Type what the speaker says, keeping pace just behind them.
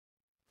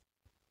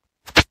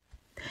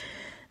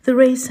The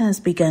race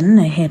has begun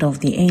ahead of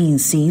the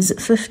ANC's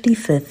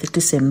 55th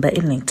December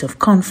elective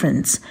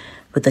conference,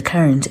 with the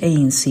current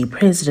ANC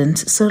President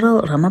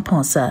Cyril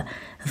Ramaphosa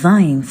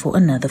vying for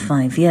another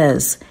 5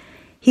 years.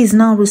 He's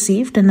now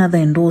received another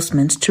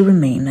endorsement to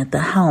remain at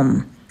the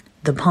helm.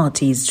 The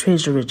party's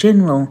Treasurer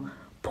General,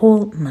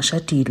 Paul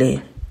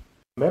Mashatile.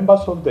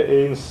 Members of the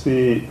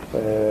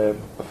ANC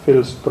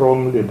feel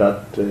strongly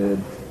that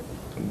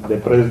the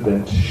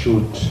President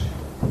should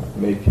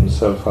make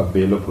himself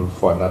available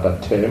for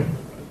another term.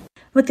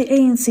 With the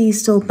ANC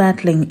still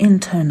battling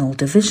internal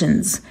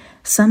divisions,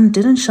 some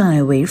didn't shy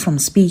away from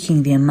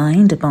speaking their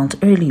mind about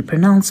early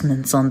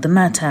pronouncements on the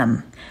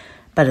matter.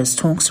 But as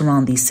talks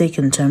around the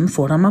second term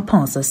for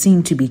Ramaphosa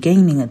seem to be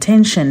gaining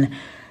attention,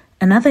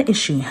 another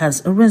issue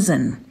has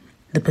arisen: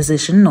 the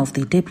position of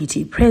the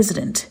Deputy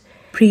President.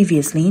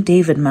 Previously,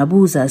 David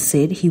Mabuza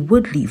said he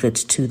would leave it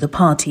to the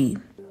party.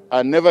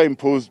 I never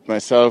imposed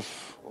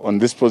myself on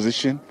this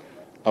position.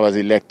 I was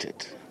elected.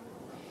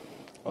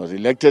 I was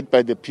elected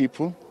by the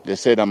people. They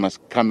said I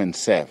must come and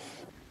serve.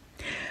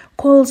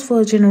 Calls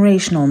for a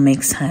generational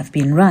mix have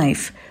been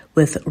rife,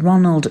 with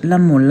Ronald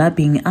Lamola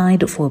being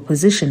eyed for a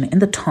position in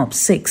the top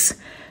 6.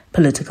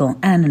 Political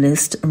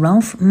analyst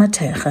Ralph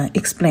Mateja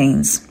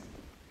explains.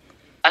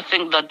 I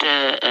think that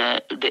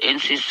the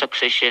NC's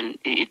succession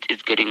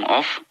is getting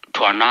off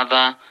to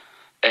another,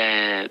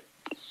 I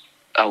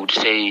would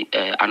say,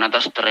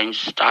 another strange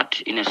start,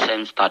 in a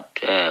sense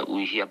that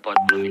we hear about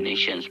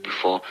nominations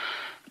before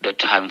the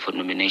time for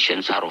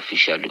nominations are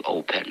officially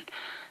open.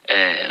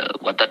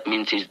 What that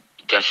means is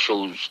just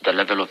shows the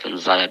level of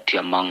anxiety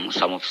among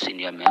some of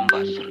senior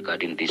members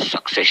regarding this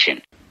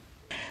succession.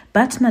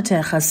 But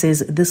Mateja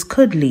says this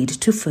could lead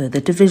to further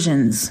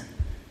divisions.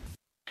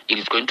 It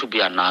is going to be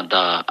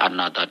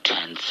another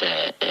tense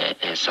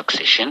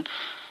succession.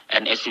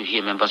 And as you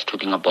hear members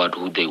talking about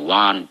who they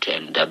want,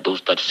 and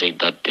those that say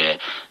that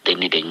they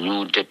need a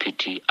new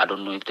deputy, I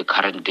don't know if the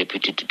current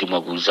deputy,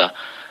 Mabuza,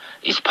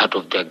 is part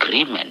of the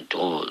agreement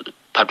or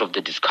part of the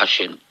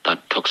discussion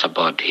that talks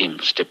about him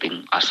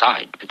stepping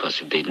aside.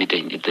 Because if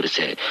there is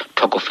a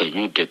talk of a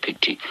new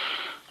deputy,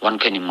 one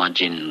can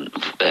imagine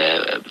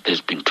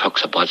there's been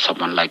talks about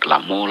someone like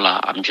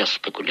Lamola. I'm just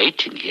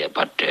speculating here,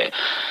 but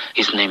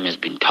his name has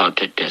been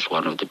touted as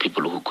one of the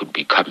people who could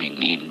be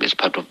coming in as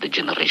part of the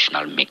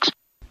generational mix.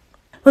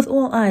 With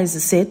all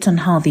eyes set on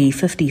how the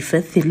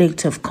 55th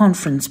elective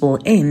conference will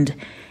end,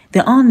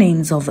 there are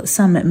names of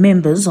some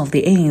members of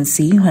the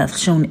ANC who have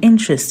shown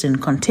interest in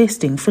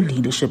contesting for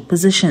leadership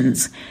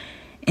positions.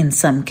 In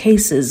some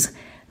cases,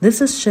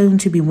 this is shown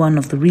to be one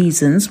of the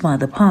reasons why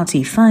the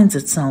party finds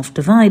itself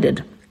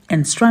divided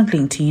and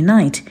struggling to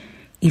unite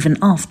even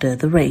after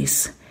the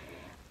race.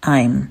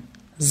 I'm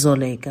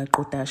Zoleka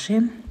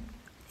Kotashe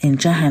in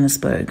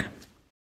Johannesburg.